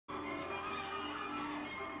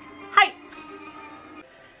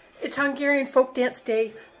It's Hungarian Folk Dance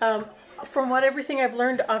Day. From everything I've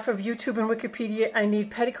learned off of YouTube and Wikipedia, I need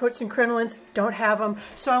petticoats and crinolines. Don't have them,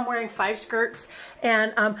 so I'm wearing 5 skirts.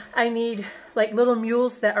 And I need like little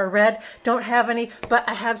mules that are red. Don't have any, but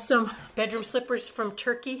I have some bedroom slippers from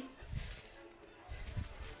Turkey.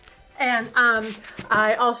 And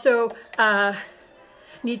I also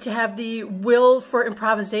need to have the will for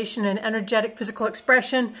improvisation and energetic physical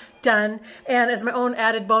expression done. And as my own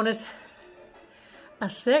added bonus, a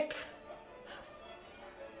thick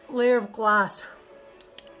layer of gloss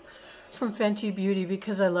from Fenty Beauty,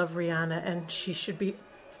 because I love Rihanna and she should be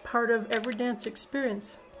part of every dance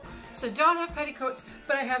experience. So I don't have petticoats,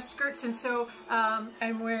 but I have skirts, and so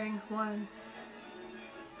I'm wearing 1,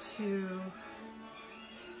 2,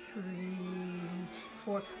 3,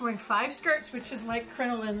 4. I'm wearing 5 skirts, which is like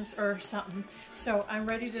crinolines or something. So I'm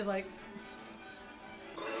ready to like.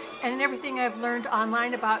 And in everything I've learned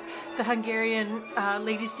online about the Hungarian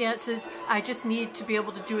ladies' dances, I just need to be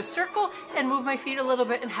able to do a circle and move my feet a little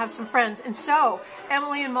bit and have some friends. And so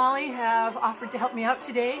Emily and Molly have offered to help me out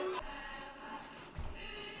today.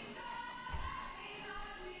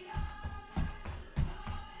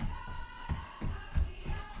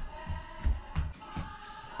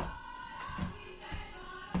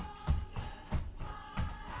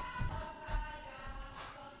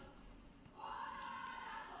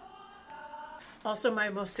 Also, my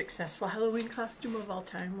most successful Halloween costume of all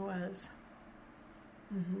time was,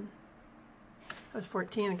 I was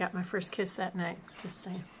 14 and got my first kiss that night, just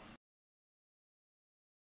saying.